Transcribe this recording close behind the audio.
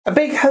A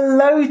big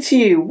hello to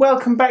you,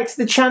 welcome back to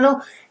the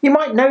channel. You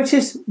might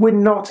notice we're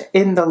not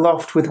in the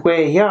loft with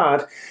Weir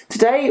Yard.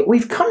 Today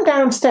we've come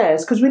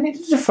downstairs because we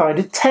needed to find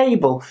a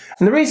table,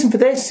 and the reason for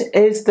this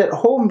is that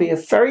Hornby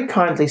have very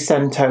kindly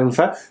sent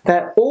over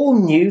their all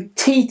new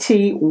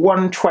TT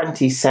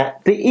 120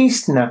 set, the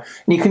Easterner,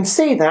 and you can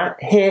see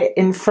that here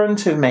in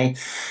front of me.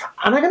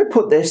 And I'm going to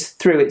put this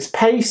through its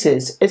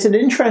paces. It's an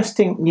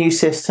interesting new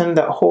system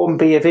that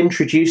Hornby have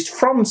introduced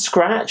from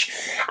scratch,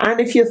 and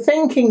if you're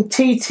thinking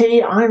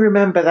TT, I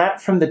remember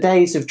that from the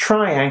days of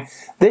Triang.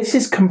 This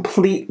is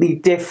completely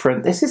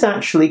different. This is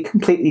actually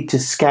completely to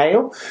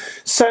scale.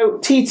 So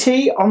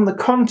TT on the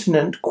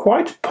continent,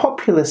 quite a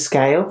popular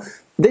scale.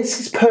 This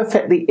is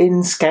perfectly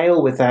in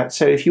scale with that.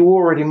 So if you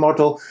already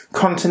model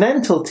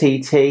Continental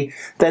TT,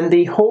 then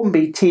the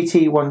Hornby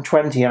TT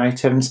 120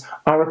 items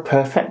are a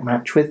perfect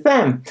match with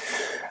them.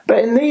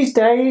 But in these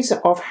days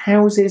of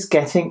houses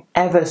getting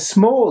ever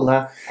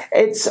smaller,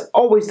 it's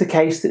always the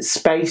case that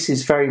space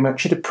is very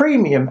much at a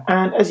premium.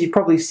 And as you've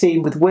probably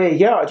seen with Weir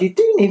Yard, you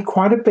do need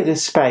quite a bit of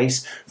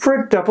space for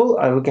a double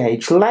O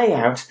gauge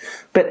layout.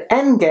 But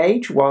N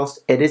gauge, whilst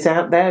it is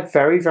out there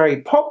very,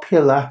 very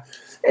popular,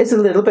 is a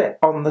little bit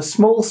on the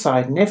small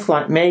side, and if,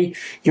 like me,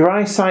 your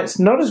eyesight's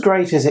not as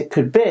great as it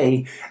could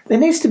be, there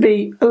needs to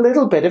be a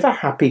little bit of a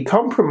happy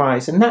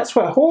compromise, and that's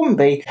where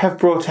Hornby have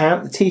brought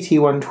out the TT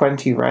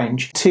 120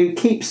 range to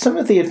keep some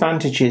of the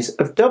advantages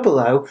of double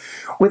O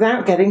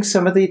without getting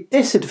some of the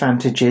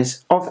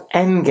disadvantages of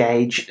N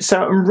gauge.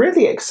 So I'm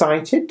really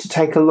excited to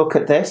take a look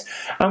at this,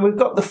 and we've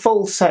got the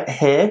full set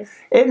here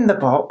in the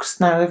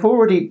box. Now they've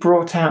already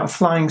brought out a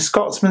Flying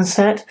Scotsman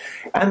set,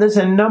 and there's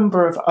a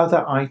number of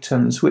other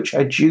items which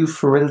are due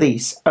for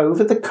release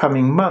over the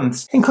coming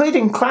months,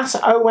 including Class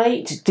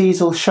 08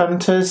 diesel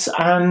shunters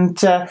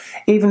and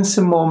even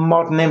some more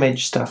modern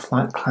image stuff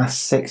like Class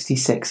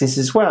 66s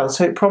as well.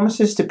 So it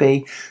promises to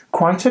be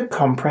quite a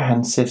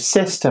comprehensive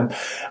system.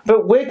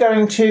 But we're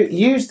going to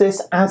use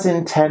this as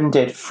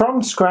intended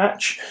from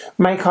scratch,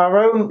 make our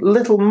own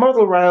little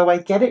model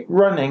railway, get it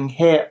running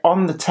here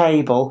on the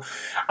table,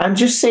 and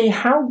just see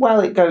how well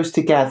it goes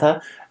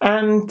together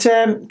and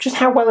just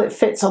how well it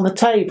fits on the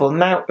table.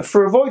 Now,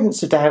 for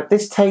avoidance of doubt,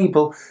 this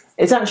table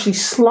is actually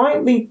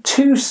slightly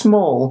too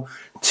small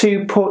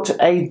to put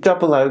a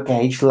double O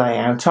gauge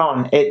layout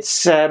on.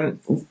 It's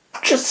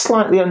just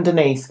slightly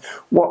underneath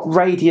what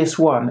radius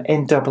 1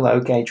 in double O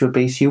gauge would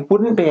be, so you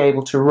wouldn't be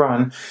able to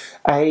run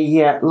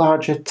a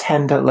larger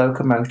tender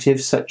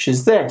locomotive such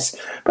as this.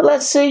 But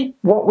let's see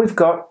what we've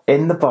got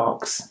in the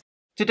box.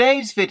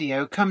 Today's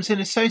video comes in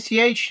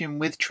association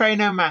with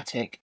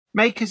Train-O-Matic,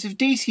 makers of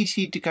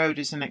DCT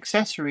decoders and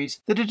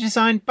accessories that are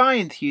designed by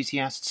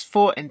enthusiasts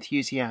for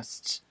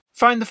enthusiasts.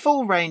 Find the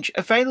full range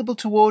available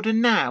to order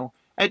now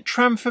at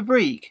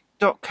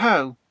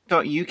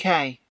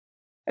tramfabrique.co.uk.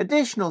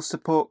 Additional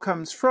support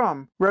comes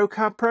from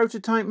Rocar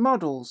Prototype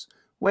Models,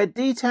 where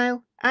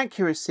detail,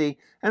 accuracy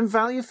and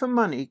value for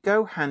money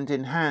go hand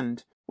in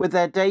hand. With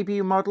their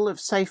debut model of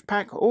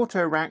SafePack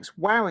auto racks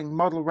wowing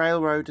model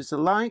railroaders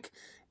alike,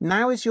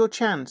 now is your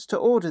chance to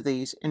order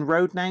these in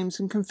road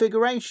names and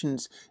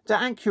configurations to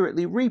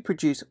accurately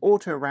reproduce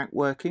auto rack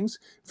workings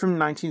from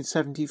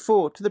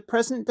 1974 to the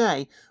present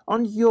day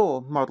on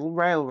your model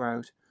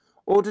railroad.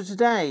 Order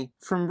today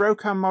from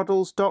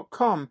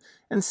rocarmodels.com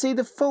and see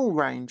the full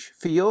range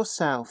for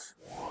yourself.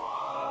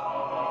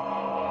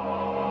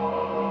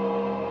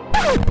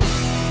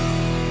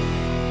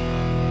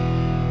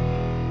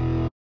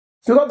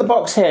 We've got the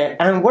box here,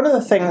 and one of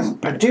the things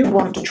I do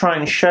want to try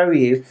and show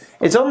you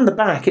is on the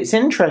back. It's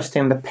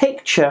interesting, the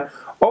picture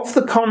of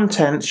the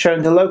contents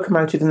showing the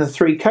locomotive and the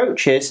 3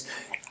 coaches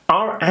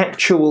are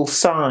actual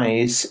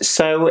size.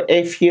 So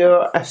if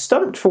you're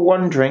stumped for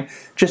wondering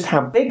just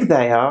how big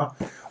they are,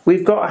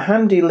 we've got a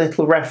handy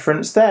little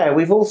reference there.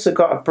 We've also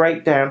got a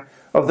breakdown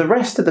of the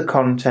rest of the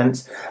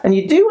contents, and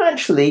you do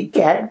actually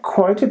get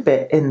quite a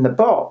bit in the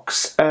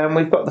box.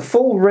 We've got the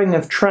full ring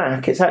of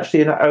track. It's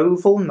actually an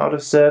oval, not a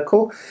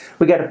circle.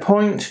 We get a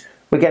point,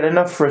 we get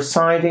enough for a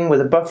siding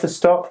with a buffer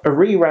stop, a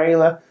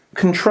re-railer,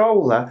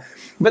 controller.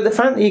 But the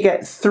fact that you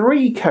get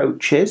 3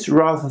 coaches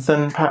rather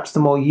than perhaps the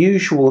more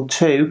usual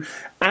 2,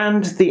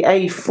 and the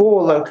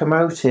A4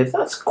 locomotive,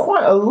 that's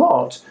quite a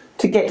lot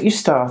to get you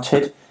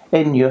started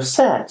in your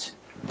set.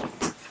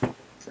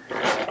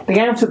 The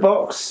outer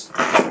box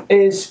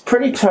is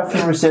pretty tough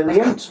and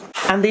resilient,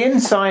 and the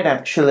inside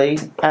actually,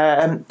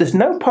 there's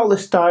no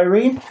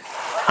polystyrene.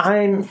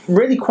 I'm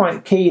really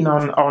quite keen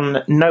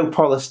on no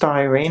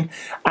polystyrene,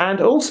 and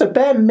also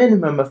bare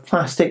minimum of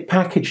plastic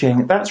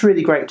packaging. That's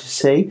really great to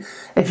see.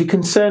 If you're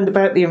concerned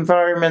about the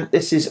environment,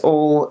 this is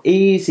all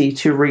easy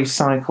to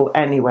recycle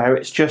anywhere.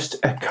 It's just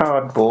a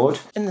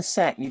cardboard. In the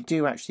set you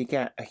do actually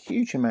get a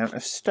huge amount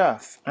of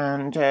stuff,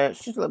 and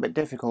it's just a little bit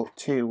difficult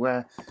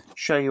to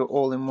show you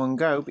all in one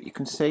go, but you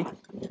can see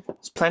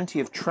there's plenty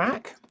of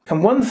track.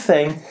 And one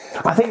thing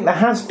I think there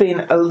has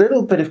been a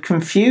little bit of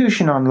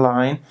confusion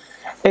online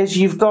is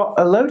you've got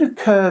a load of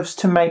curves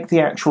to make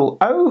the actual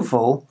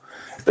oval,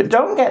 but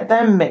don't get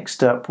them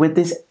mixed up with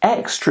this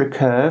extra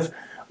curve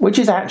which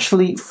is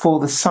actually for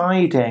the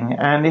siding,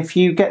 and if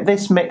you get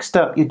this mixed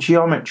up your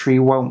geometry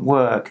won't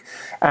work,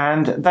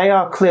 and they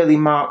are clearly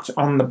marked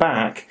on the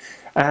back,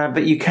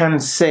 but you can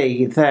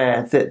see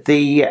there that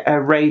the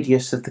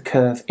radius of the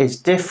curve is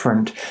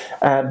different,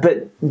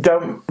 but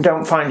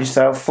don't find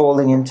yourself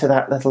falling into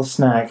that little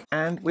snag.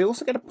 And we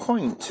also get a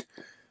point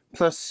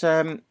plus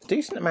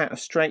decent amount of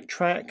straight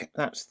track.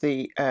 That's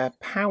the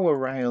power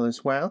rail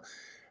as well.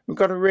 We've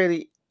got a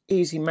really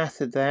easy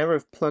method there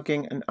of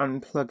plugging and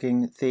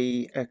unplugging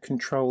the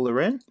controller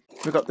in.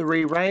 We've got the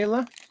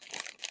re-railer.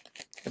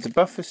 There's a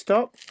buffer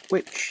stop,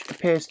 which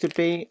appears to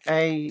be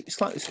a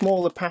slightly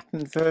smaller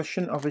patterned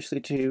version, obviously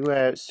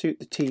to suit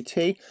the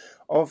TT,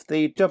 of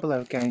the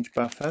 00 gauge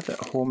buffer that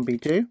Hornby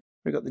do.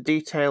 We've got the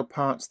detail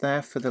parts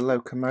there for the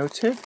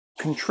locomotive.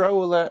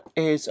 Controller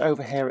is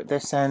over here at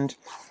this end,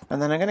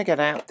 and then I'm going to get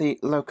out the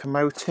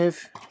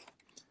locomotive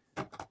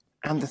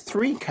and the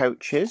 3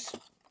 coaches,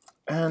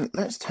 and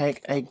let's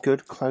take a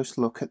good close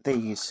look at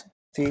these.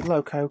 The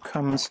loco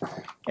comes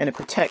in a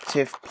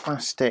protective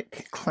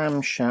plastic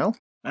clamshell,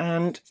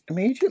 and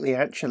immediately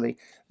actually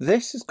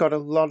this has got a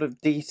lot of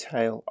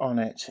detail on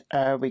it.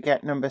 We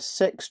get number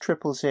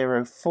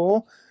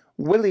 60004,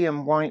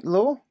 William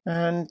Whitelaw,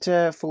 and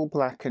full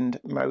blackened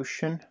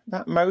motion.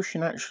 That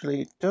motion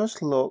actually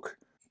does look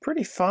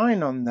pretty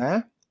fine on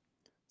there.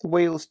 The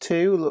wheels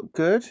too look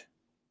good,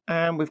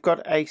 and we've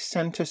got a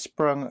centre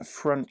sprung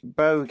front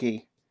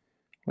bogie,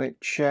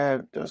 which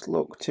does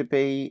look to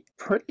be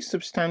pretty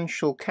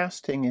substantial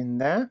casting in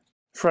there.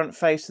 Front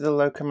face of the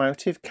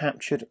locomotive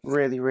captured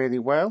really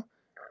well,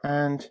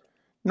 and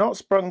not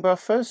sprung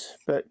buffers,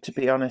 but to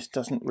be honest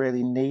doesn't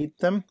really need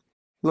them.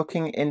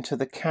 Looking into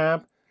the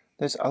cab,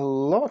 there's a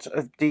lot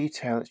of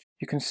detail.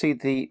 You can see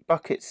the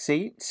bucket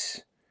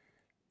seats,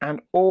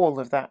 and all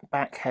of that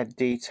backhead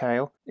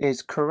detail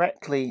is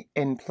correctly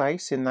in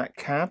place in that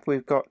cab.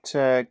 We've got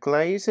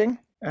glazing,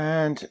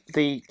 and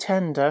the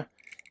tender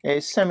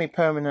is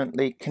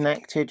semi-permanently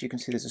connected. You can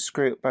see there's a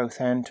screw at both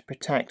ends to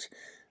protect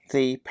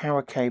the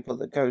power cable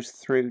that goes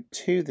through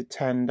to the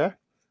tender,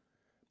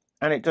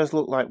 and it does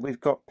look like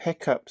we've got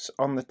pickups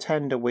on the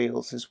tender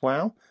wheels as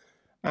well,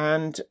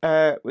 and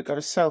we've got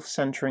a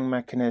self-centering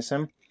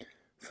mechanism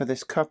for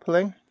this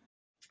coupling.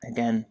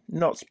 Again,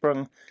 not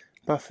sprung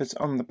buffers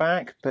on the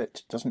back,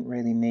 but doesn't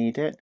really need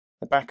it.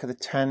 The back of the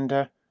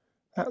tender,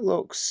 that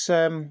looks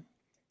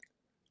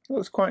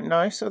quite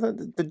nice, although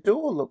the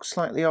door looks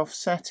slightly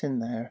offset in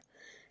there.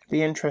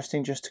 Be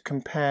interesting just to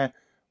compare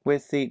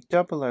with the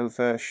 00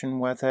 version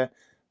whether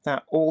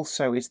that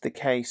also is the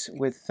case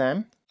with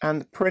them.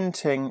 And the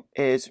printing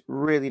is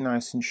really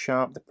nice and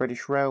sharp. The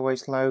British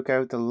Railways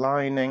logo, the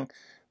lining,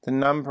 the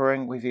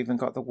numbering, we've even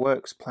got the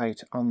works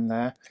plate on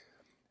there.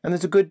 And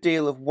there's a good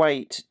deal of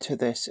weight to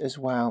this as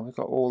well. We've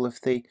got all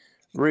of the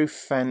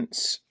roof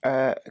vents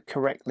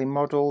correctly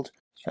modelled.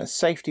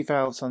 Safety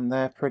valves on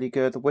there, pretty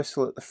good. The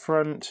whistle at the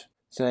front.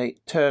 It's a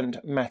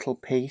turned metal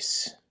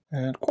piece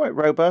and quite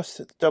robust.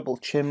 It's a double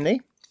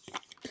chimney.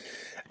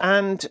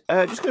 And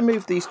just going to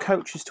move these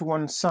coaches to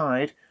one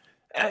side.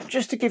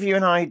 Just to give you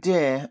an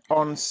idea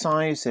on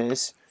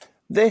sizes,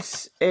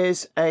 this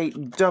is a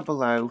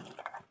 00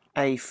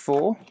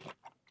 A4.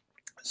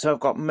 So I've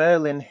got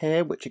Merlin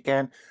here, which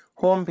again,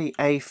 Hornby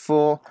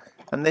A4,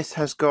 and this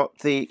has got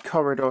the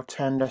corridor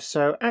tender.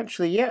 So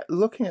actually, yeah,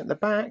 looking at the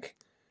back,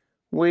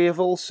 we have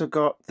also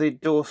got the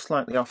door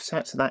slightly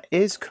offset, so that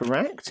is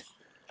correct.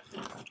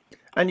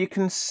 And you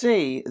can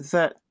see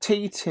that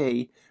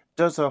TT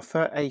does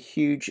offer a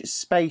huge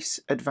space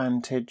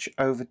advantage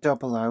over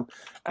 00,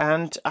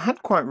 and I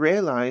hadn't quite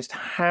realised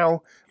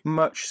how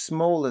much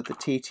smaller the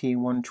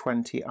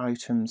TT120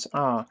 items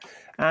are.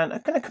 And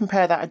I'm going to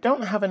compare that. I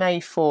don't have an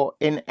A4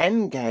 in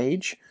N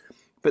gauge,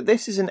 but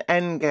this is an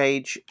N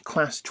gauge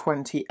class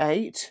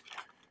 28,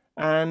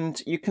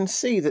 and you can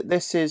see that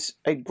this is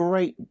a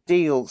great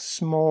deal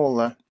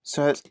smaller.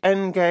 So it's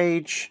N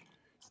gauge,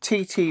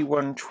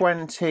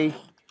 TT120,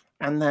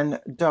 and then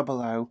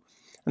 00.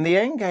 And the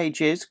N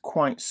gauge is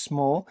quite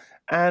small,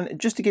 and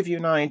just to give you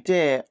an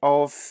idea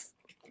of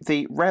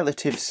the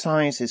relative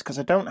sizes, because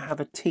I don't have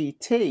a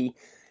TT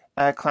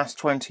class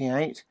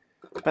 28,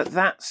 but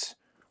that's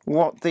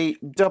what the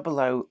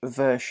 00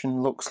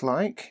 version looks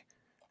like.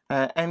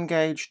 N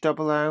gauge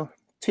 00,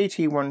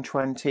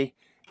 TT120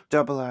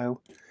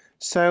 00.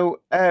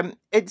 So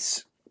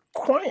it's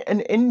quite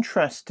an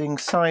interesting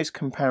size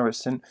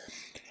comparison.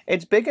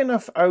 It's big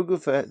enough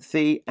over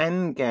the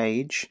N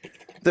gauge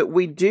that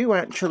we do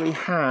actually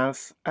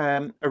have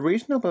a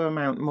reasonable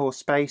amount more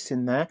space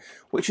in there,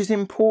 which is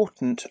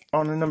important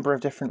on a number of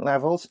different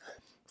levels.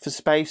 For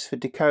space for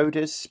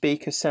decoders,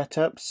 speaker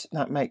setups,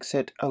 that makes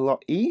it a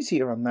lot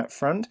easier on that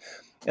front,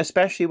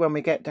 especially when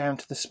we get down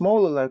to the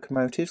smaller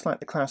locomotives like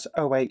the Class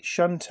 08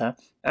 shunter,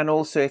 and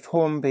also if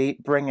Hornby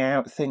bring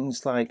out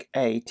things like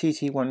a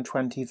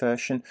TT120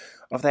 version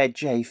of their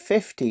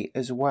J50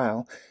 as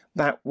well,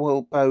 that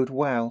will bode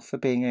well for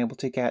being able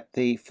to get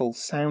the full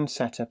sound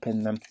setup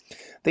in them.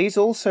 These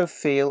also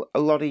feel a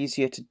lot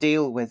easier to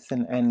deal with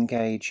than N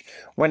gauge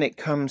when it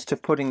comes to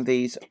putting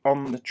these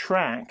on the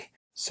track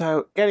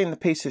So getting the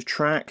piece of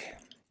track,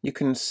 you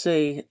can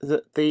see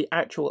that the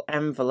actual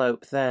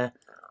envelope there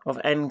of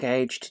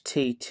N-gauged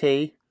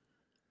TT,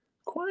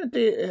 quite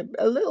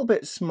a little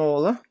bit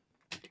smaller,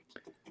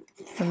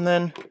 and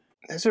then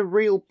there's a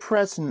real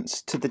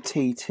presence to the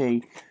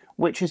TT,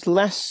 which is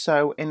less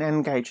so in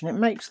N-gauge, and it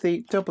makes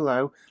the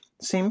 00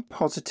 seem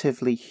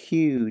positively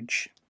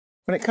huge.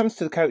 When it comes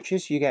to the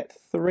coaches, you get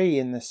 3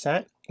 in the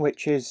set,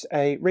 which is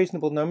a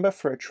reasonable number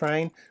for a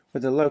train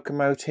with a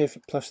locomotive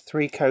plus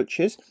 3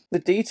 coaches. The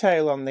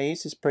detail on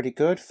these is pretty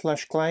good,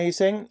 flush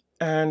glazing,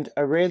 and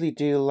I really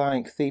do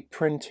like the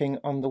printing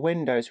on the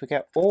windows. We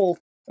get all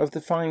of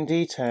the fine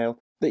detail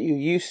that you're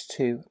used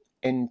to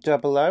in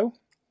 00.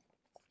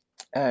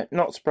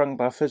 Not sprung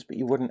buffers, but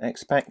you wouldn't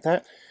expect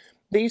that.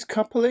 These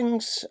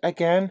couplings,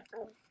 again,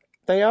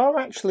 they are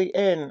actually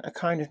in a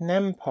kind of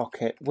NEM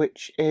pocket,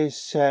 which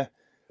is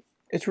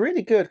it's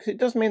really good, because it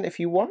does mean that if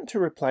you want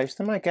to replace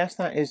them, I guess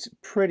that is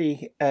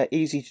pretty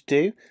easy to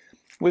do.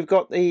 We've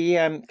got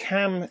the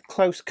cam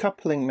close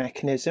coupling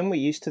mechanism. We're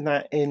used to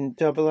that in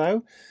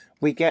 00.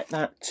 We get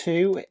that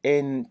too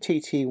in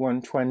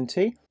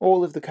TT120.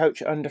 All of the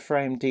coach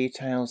underframe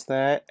details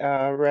there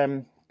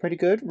are pretty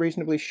good,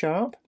 reasonably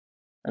sharp.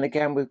 And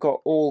again, we've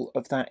got all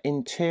of that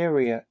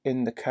interior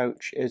in the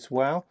coach as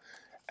well.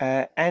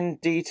 End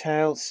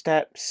detail,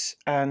 steps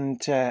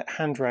and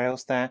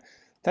handrails there.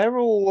 They're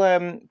all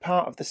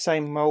part of the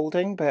same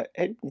moulding, but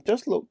it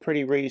does look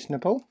pretty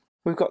reasonable.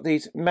 We've got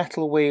these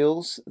metal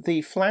wheels.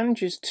 The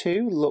flanges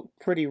too look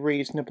pretty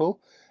reasonable.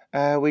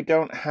 We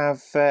don't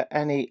have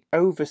any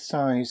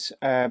oversized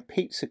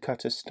pizza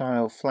cutter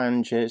style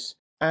flanges.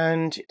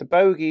 And the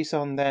bogies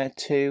on there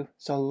too.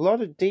 There's a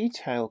lot of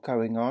detail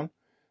going on.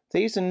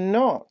 These are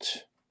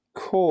not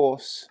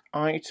coarse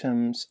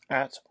items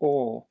at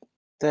all.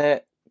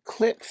 They're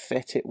clip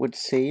fit, it would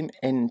seem,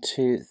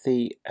 into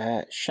the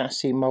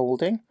chassis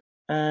moulding,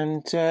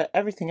 and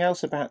everything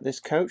else about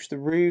this coach, the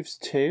roofs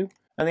too,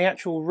 and the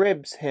actual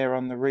ribs here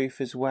on the roof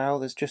as well.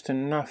 There's just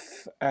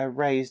enough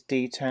raised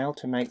detail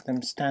to make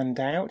them stand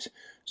out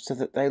so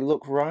that they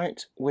look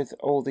right, with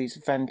all these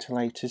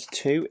ventilators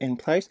too in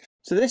place.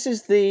 So this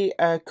is the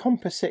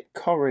composite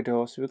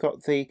corridor. So we've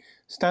got the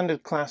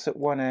standard class at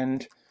one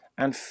end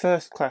and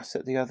first class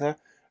at the other,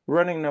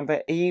 running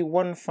number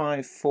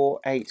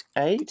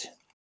E15488.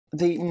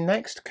 The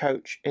next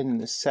coach in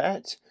the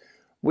set,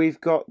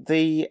 we've got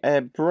the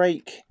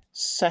brake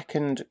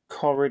second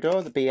corridor,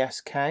 the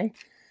BSK,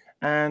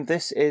 and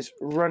this is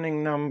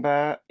running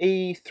number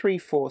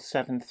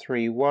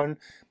E34731.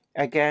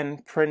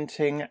 Again,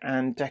 printing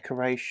and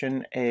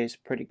decoration is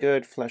pretty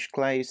good, flush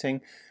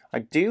glazing. I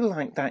do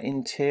like that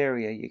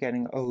interior. You're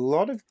getting a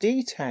lot of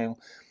detail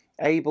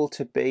able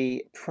to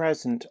be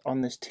present on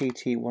this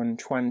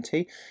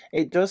TT120.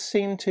 It does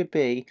seem to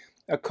be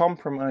a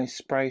compromise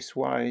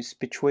space-wise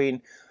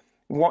between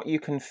what you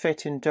can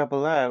fit in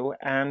 00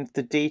 and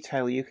the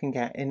detail you can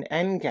get in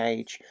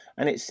N-gauge,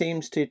 and it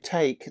seems to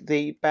take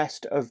the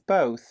best of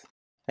both.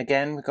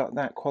 Again, we've got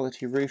that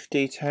quality roof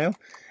detail.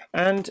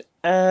 And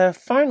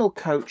final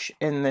coach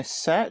in this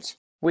set,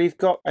 we've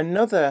got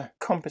another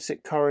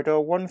composite corridor,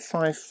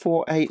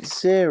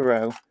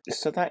 15480.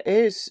 So that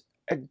is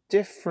a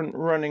different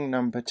running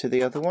number to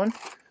the other one,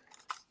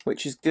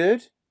 which is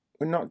good.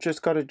 We've not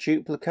just got a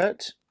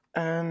duplicate.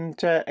 And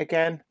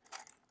again,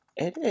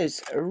 it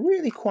is a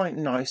really quite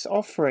nice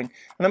offering.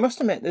 And I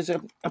must admit, there's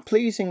a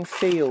pleasing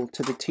feel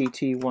to the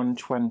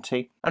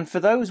TT120. And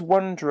for those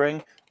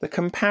wondering, the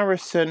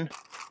comparison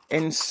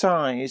in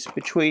size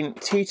between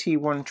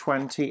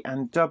TT120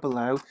 and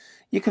 00,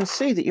 you can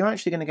see that you're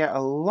actually going to get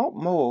a lot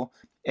more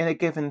in a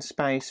given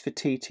space for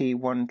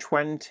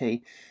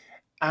TT120.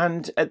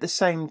 And at the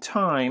same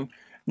time,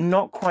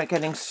 not quite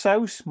getting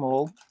so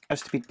small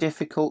as to be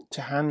difficult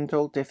to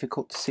handle,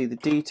 difficult to see the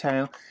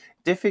detail,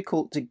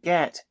 difficult to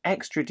get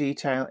extra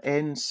detail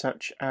in,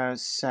 such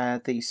as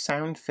the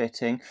sound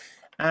fitting.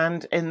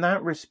 And in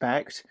that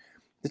respect,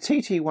 the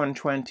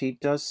TT120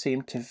 does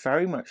seem to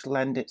very much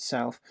lend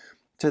itself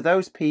to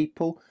those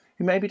people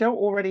who maybe don't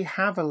already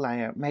have a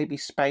layout. Maybe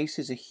space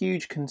is a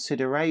huge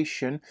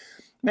consideration.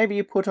 Maybe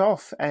you put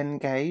off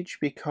N-gauge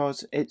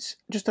because it's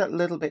just a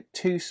little bit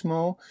too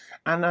small.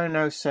 And I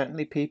know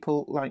certainly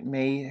people like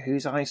me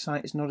whose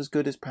eyesight is not as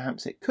good as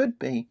perhaps it could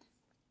be.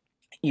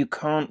 You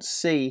can't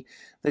see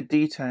the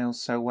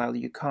details so well.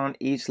 You can't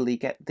easily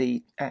get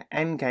the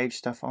N-gauge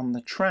stuff on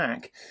the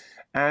track.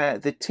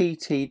 The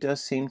TT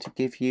does seem to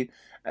give you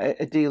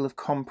a deal of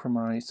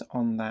compromise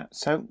on that.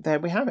 So there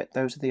we have it.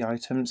 Those are the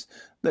items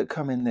that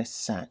come in this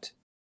set.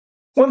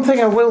 One thing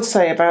I will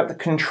say about the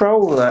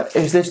controller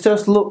is this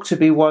does look to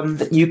be one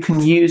that you can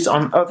use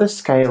on other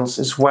scales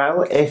as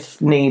well if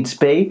needs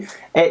be.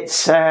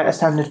 It's a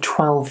standard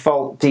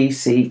 12-volt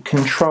DC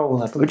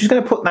controller, but we're just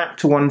going to put that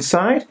to one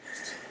side.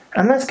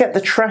 And let's get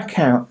the track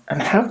out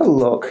and have a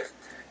look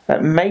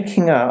at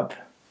making up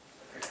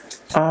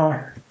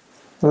our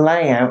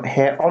layout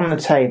here on the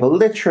table.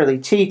 Literally,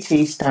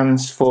 TT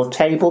stands for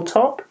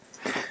tabletop,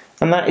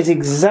 and that is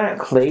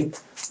exactly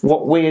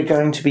what we are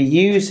going to be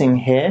using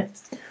here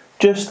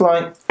just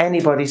like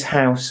anybody's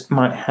house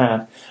might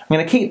have. I'm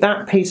going to keep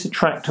that piece of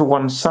track to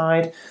one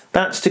side.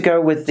 That's to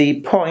go with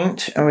the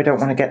point, and we don't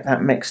want to get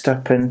that mixed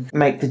up and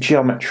make the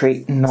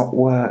geometry not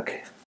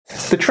work.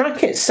 The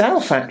track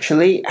itself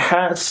actually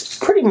has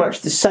pretty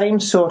much the same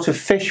sort of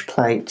fish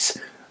plates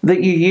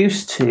that you're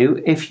used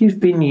to if you've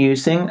been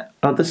using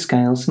other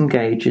scales and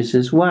gauges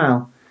as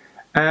well.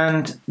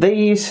 And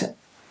these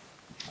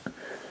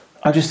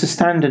are just a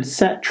standard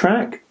set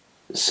track,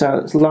 so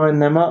let's line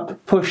them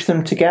up, push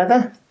them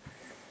together,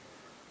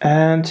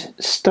 and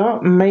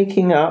start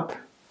making up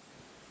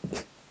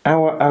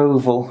our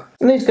oval.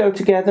 And these go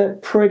together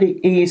pretty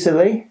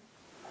easily.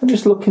 I'm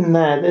just looking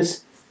there,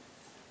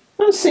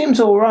 that seems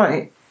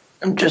alright.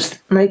 I'm just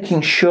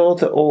making sure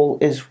that all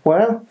is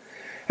well.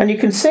 And you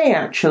can see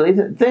actually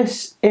that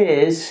this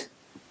is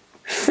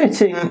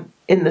fitting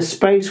in the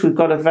space we've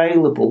got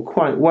available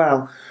quite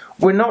well.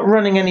 We're not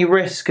running any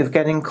risk of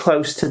getting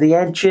close to the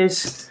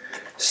edges,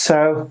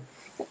 so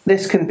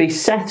this can be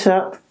set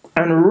up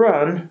and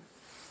run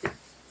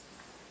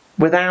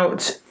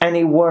without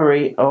any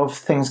worry of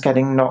things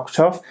getting knocked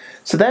off.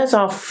 So there's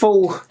our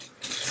full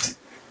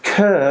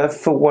curve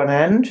for one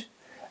end,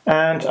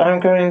 and I'm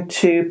going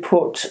to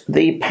put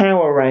the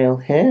power rail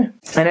here,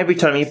 and every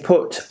time you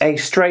put a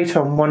straight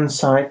on one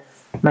side,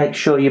 make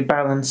sure you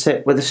balance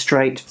it with a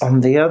straight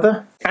on the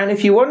other. And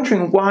if you're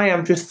wondering why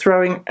I'm just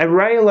throwing a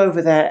rail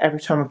over there every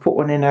time I put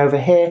one in over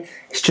here,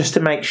 it's just to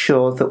make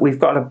sure that we've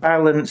got a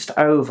balanced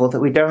oval, that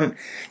we don't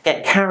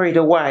get carried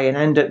away and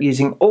end up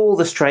using all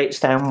the straights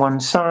down one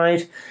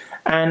side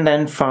and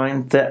then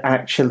find that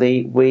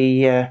actually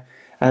we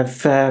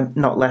have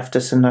not left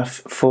us enough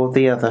for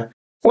the other.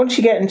 Once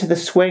you get into the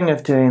swing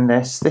of doing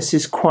this, this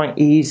is quite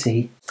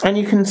easy. And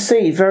you can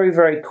see very,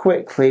 very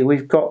quickly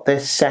we've got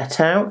this set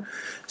out.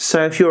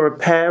 So if you're a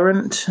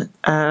parent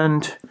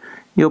and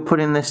you're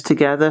putting this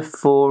together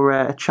for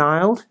a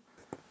child,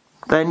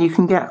 then you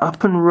can get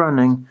up and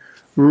running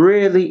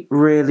really,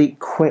 really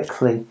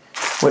quickly,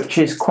 which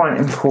is quite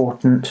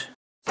important.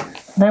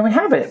 There we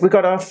have it. We've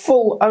got our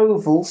full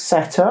oval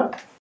set up.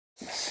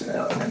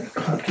 So I'm going to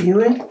plug you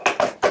in,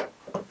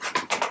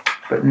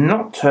 but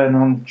not turn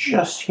on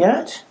just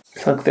yet.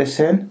 Plug this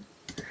in.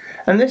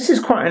 And this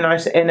is quite a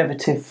nice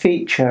innovative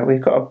feature.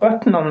 We've got a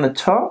button on the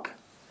top,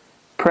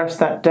 press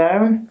that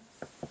down,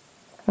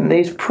 and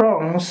these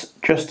prongs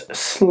just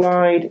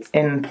slide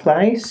in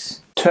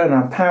place. Turn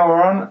our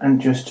power on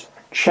and just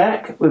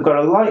check. We've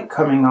got a light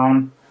coming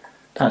on.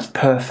 That's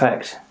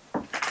perfect.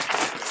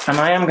 And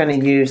I am going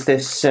to use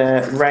this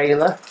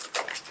railer,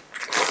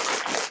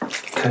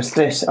 because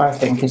this I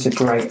think is a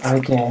great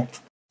idea.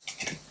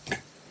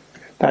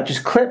 That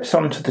just clips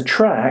onto the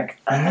track,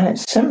 and then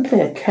it's simply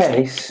a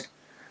case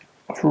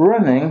of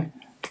running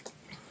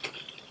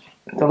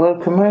the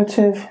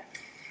locomotive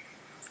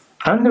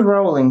and the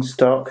rolling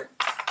stock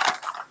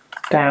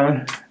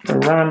down the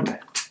ramp.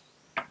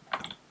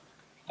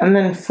 And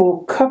then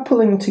for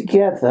coupling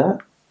together,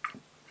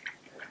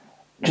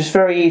 just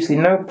very easily,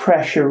 no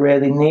pressure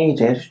really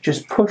needed,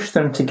 just push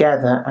them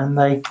together and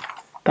they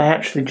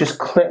actually just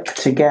clip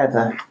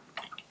together.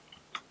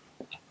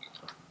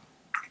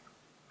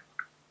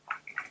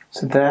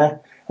 So there,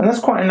 and that's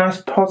quite a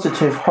nice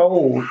positive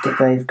hold that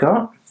they've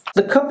got.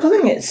 The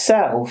coupling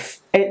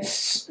itself,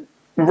 it's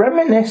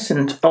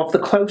reminiscent of the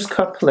close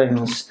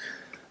couplings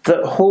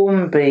that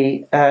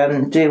Hornby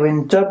do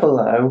in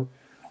 00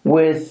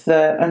 with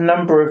a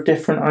number of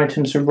different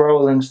items of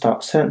rolling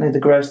stock. Certainly the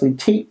Grizzly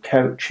Teak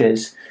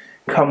coaches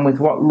come with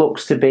what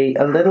looks to be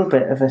a little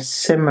bit of a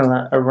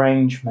similar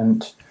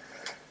arrangement.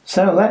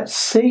 So let's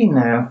see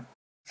now.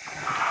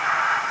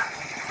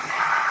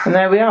 And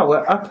there we are,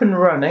 we're up and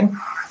running.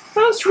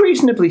 That's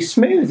reasonably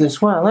smooth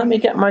as well. Let me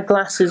get my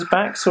glasses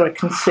back so I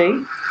can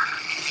see.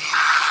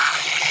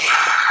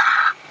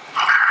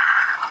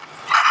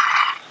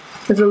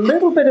 There's a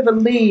little bit of a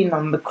lean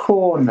on the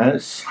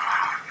corners.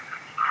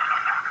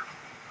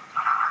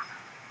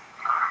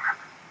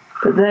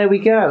 But there we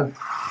go.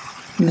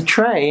 And the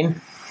train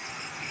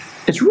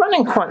is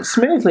running quite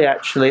smoothly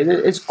actually.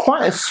 It's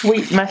quite a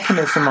sweet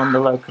mechanism on the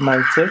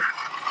locomotive.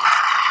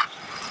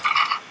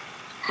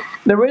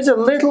 There is a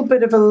little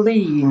bit of a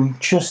lean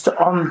just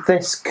on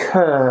this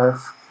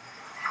curve.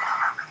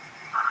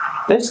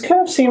 This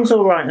curve seems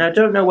alright, and I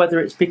don't know whether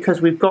it's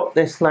because we've got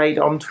this laid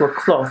onto a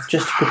cloth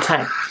just to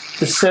protect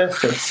the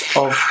surface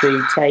of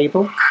the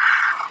table.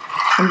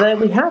 And there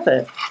we have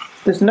it.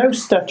 There's no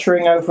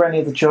stuttering over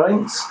any of the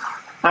joints,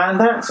 and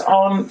that's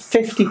on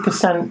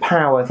 50%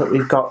 power that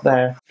we've got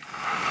there.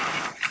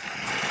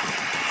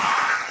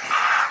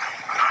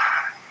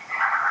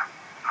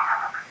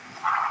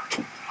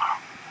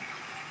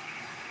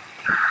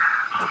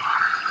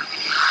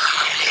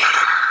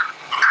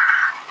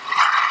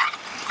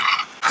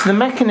 So the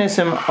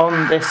mechanism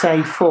on this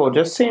A4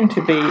 does seem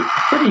to be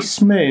pretty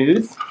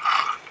smooth.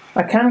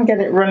 I can get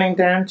it running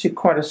down to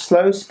quite a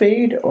slow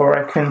speed, or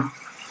I can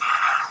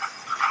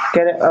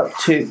get it up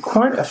to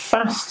quite a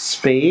fast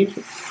speed,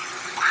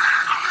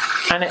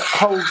 and it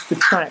holds the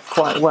track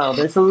quite well.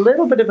 There's a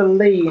little bit of a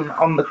lean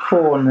on the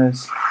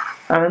corners,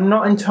 and I'm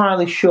not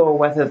entirely sure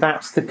whether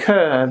that's the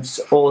curves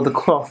or the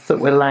cloth that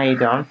we're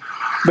laid on,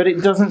 but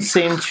it doesn't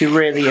seem to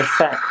really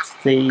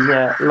affect the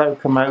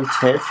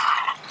locomotive.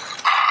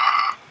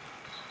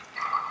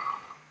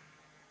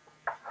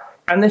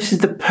 And this is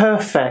the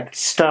perfect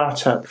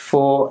startup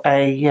for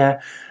a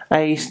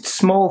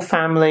small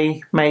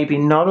family, maybe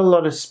not a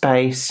lot of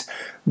space.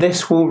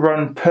 This will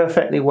run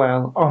perfectly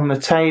well on the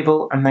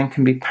table and then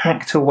can be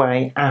packed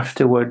away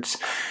afterwards.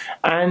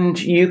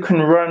 And you can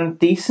run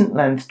decent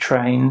length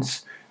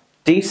trains,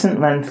 decent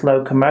length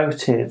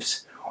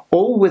locomotives,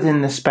 all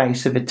within the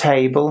space of a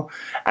table,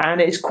 and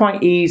it's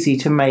quite easy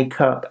to make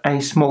up a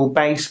small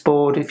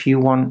baseboard if you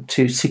want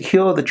to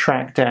secure the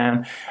track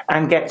down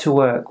and get to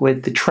work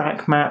with the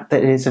track map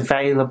that is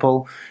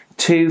available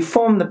to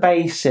form the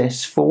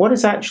basis for what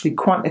is actually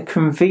quite a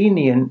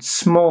convenient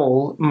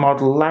small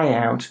model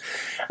layout.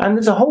 And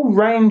there's a whole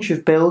range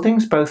of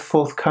buildings both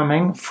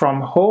forthcoming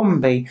from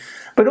Hornby,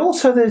 but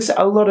also there's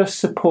a lot of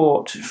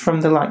support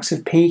from the likes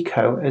of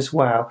Pico as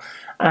well.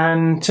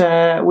 And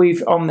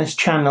we've on this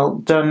channel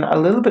done a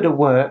little bit of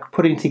work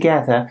putting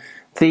together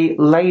the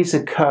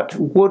laser cut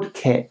wood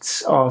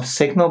kits of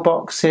signal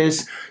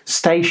boxes,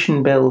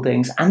 station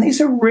buildings, and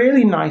these are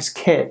really nice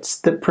kits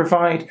that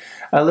provide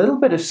a little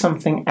bit of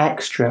something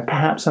extra,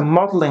 perhaps a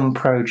modelling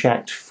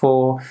project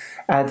for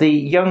the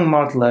young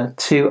modeller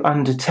to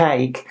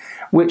undertake,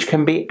 which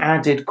can be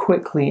added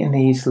quickly and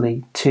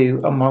easily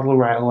to a model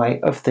railway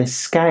of this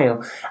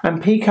scale.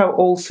 And Pico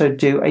also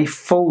do a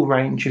full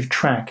range of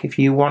track if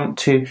you want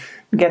to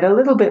get a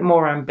little bit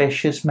more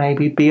ambitious,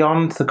 maybe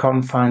beyond the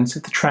confines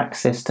of the track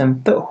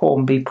system that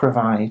Hornby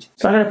provide.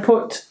 So I'm going to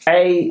put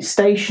a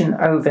station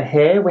over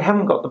here. We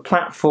haven't got the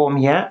platform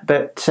yet,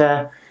 but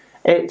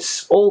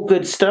it's all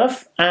good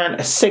stuff. And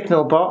a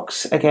signal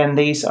box. Again,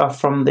 these are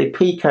from the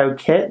Pico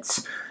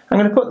kits. I'm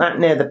going to put that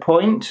near the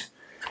point.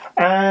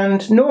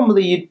 And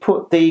normally you'd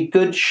put the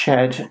goods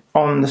shed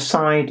on the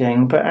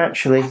siding, but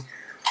actually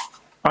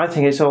I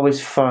think it's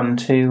always fun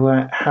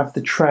to have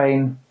the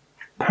train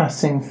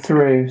passing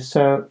through.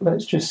 So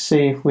let's just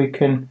see if we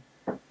can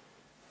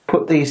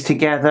put these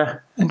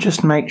together and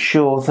just make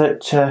sure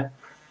that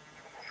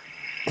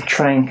the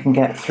train can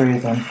get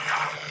through them.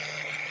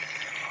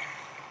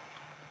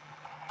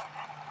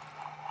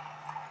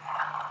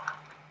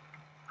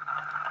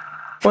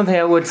 One thing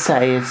I would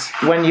say is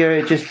when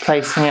you're just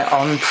placing it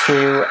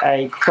onto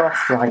a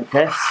cloth like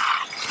this,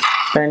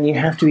 then you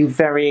have to be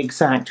very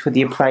exact with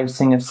your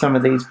placing of some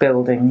of these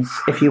buildings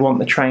if you want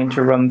the train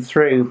to run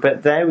through.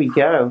 But there we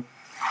go.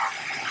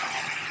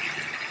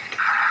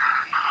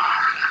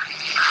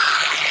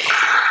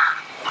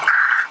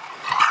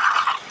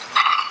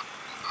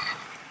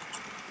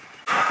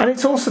 And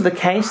it's also the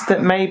case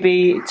that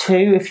maybe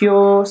too, if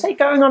you're, say,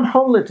 going on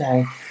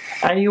holiday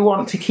and you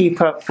want to keep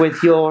up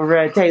with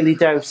your daily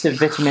dose of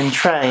vitamin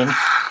train,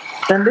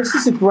 then this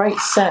is a great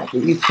set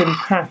that you can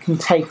pack and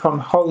take on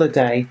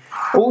holiday.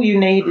 All you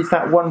need is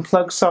that one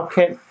plug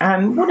socket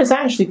and what is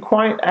actually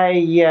quite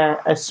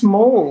a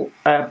small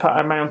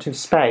amount of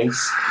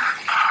space.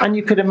 And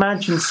you could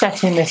imagine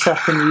setting this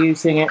up and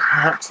using it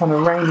perhaps on a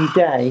rainy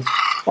day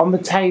on the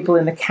table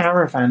in a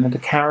caravan at a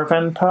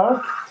caravan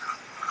park,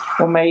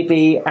 or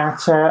maybe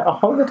at a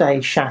holiday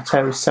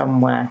chateau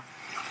somewhere.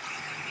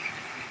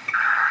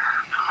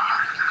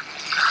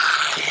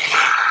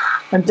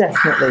 And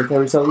definitely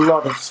there is a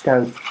lot of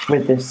scope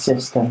with this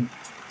system.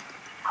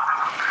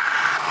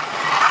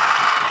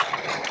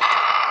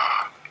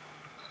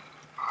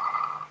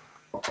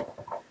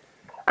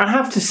 I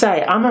have to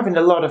say, I'm having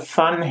a lot of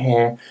fun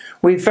here.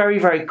 We've very,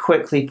 very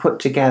quickly put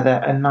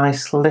together a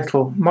nice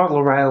little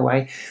model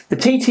railway. The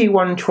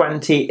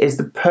TT120 is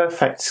the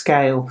perfect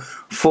scale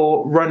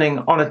for running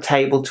on a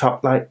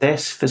tabletop like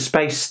this, for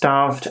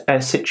space-starved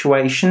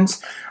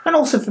situations, and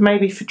also for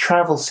maybe for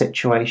travel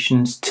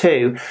situations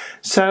too.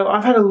 So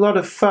I've had a lot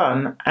of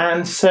fun,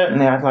 and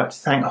certainly I'd like to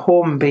thank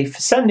Hornby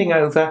for sending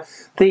over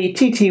the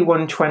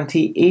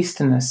TT120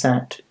 Easterner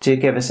set to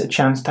give us a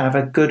chance to have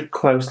a good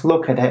close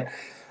look at it.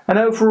 And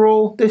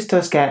overall, this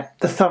does get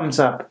the thumbs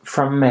up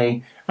from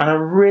me, and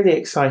I'm really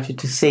excited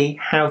to see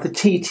how the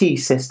TT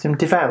system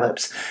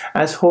develops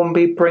as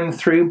Hornby bring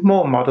through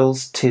more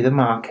models to the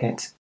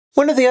market.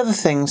 One of the other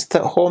things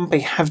that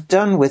Hornby have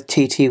done with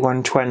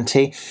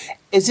TT120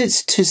 is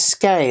it's to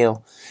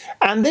scale.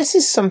 And this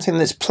is something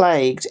that's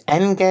plagued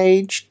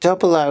N-Gauge,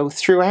 00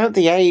 throughout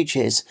the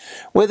ages,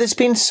 where there's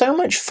been so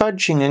much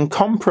fudging and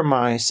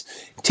compromise.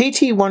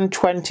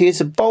 TT120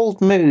 is a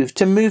bold move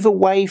to move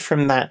away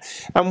from that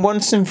and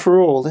once and for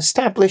all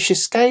establish a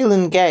scale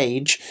and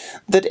gauge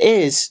that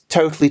is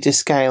totally to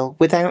scale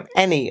without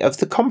any of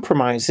the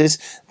compromises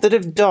that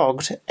have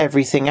dogged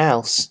everything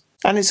else.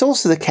 And it's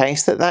also the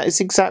case that that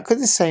is exactly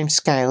the same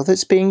scale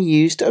that's being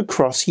used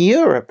across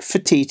Europe for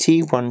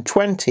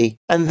TT120.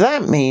 And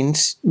that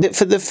means that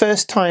for the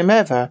first time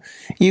ever,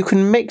 you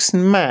can mix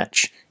and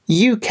match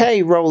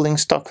UK rolling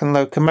stock and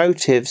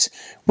locomotives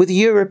with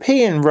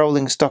European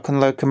rolling stock and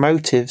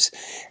locomotives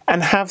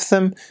and have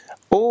them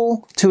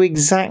all to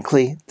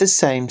exactly the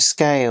same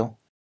scale.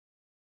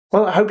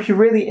 Well, I hope you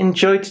really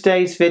enjoyed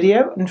today's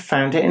video and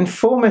found it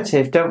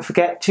informative. Don't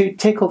forget to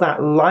tickle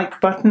that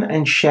like button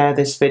and share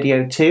this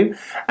video too.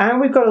 And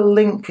we've got a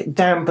link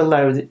down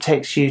below that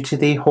takes you to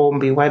the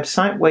Hornby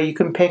website where you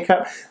can pick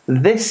up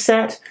this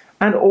set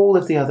and all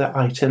of the other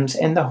items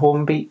in the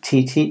Hornby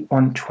TT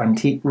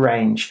 120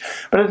 range.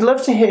 But I'd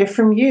love to hear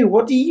from you.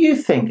 What do you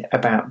think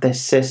about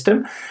this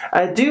system?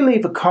 Do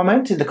leave a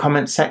comment in the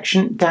comment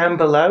section down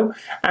below,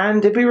 and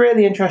it'd be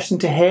really interesting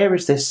to hear,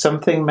 is this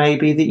something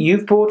maybe that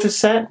you've bought a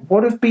set?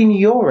 What have been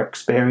your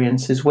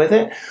experiences with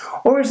it?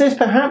 Or is this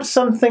perhaps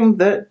something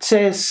that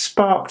has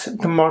sparked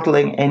the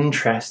modelling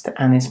interest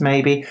and is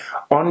maybe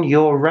on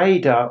your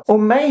radar? Or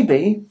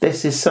maybe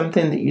this is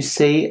something that you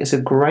see as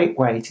a great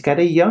way to get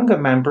a younger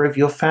member of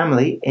your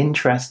family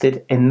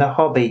interested in the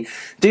hobby.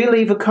 Do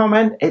leave a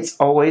comment, it's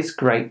always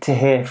great to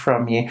hear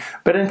from you.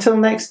 But until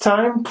next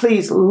time,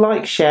 please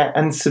like, share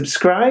and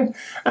subscribe,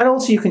 and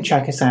also you can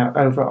check us out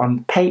over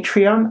on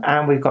Patreon,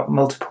 and we've got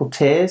multiple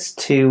tiers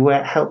to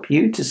help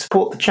you to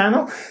support the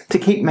channel to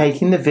keep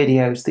making the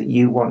videos that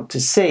you want to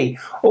see.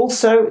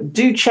 Also,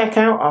 do check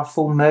out our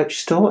full merch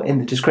store in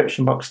the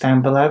description box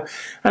down below,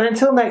 and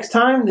until next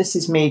time, this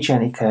is me,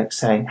 Jenny Kirk,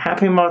 saying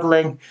happy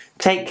modelling,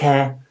 take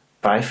care,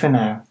 bye for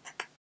now.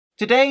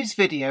 Today's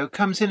video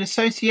comes in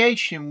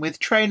association with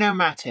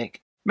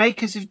Trainomatic,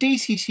 makers of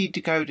DCT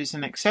decoders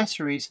and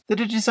accessories that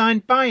are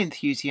designed by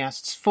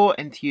enthusiasts for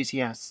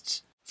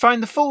enthusiasts.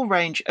 Find the full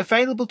range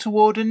available to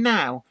order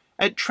now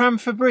at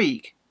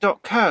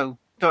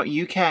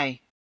tramfabrique.co.uk.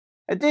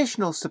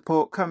 Additional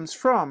support comes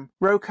from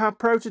Rocar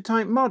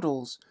Prototype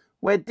Models,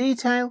 where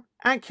detail,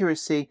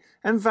 accuracy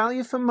and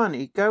value for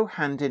money go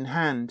hand in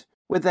hand.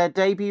 With their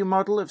debut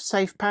model of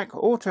SafePack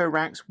auto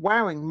racks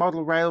wowing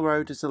model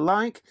railroaders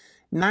alike,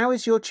 now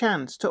is your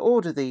chance to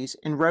order these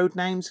in road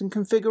names and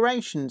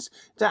configurations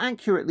to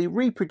accurately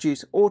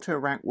reproduce auto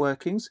rack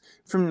workings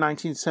from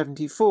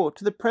 1974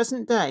 to the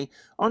present day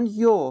on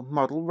your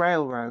model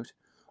railroad.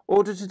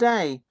 Order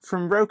today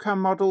from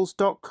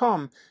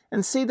rocarmodels.com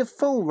and see the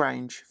full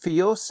range for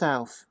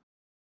yourself.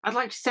 I'd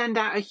like to send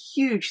out a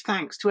huge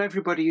thanks to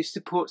everybody who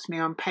supports me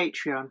on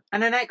Patreon,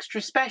 and an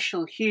extra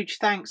special huge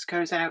thanks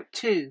goes out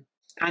to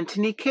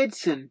Anthony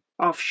Kidson,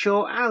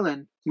 Offshore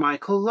Allen,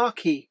 Michael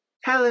Lockie,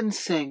 Helen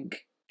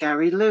Sink,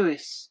 Gary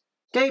Lewis,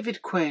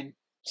 David Quinn,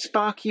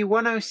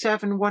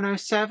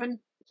 Sparky107107,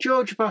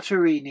 George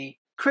Botterini,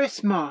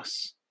 Chris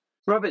Moss,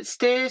 Robert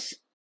Steers,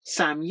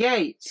 Sam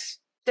Yates,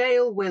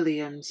 Dale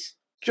Williams,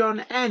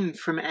 John N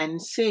from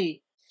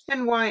NC,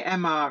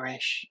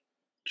 NYMRish,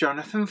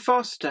 Jonathan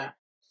Foster,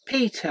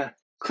 Peter,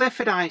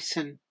 Clifford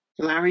Ison,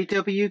 Larry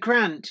W.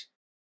 Grant,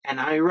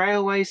 NI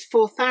Railways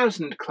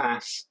 4000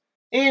 class,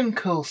 Ian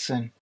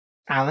Coulson,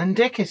 Alan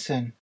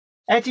Dickerson,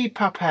 Eddie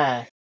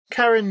Papere,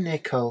 Karen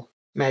Nichol,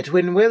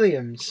 Medwin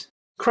Williams,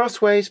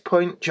 Crossways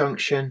Point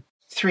Junction,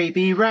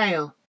 3B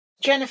Rail,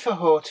 Jennifer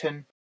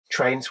Horton,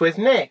 Trains with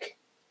Nick,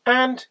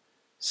 and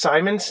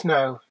Simon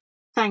Snow.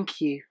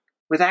 Thank you.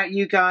 Without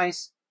you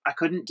guys, I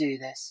couldn't do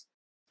this.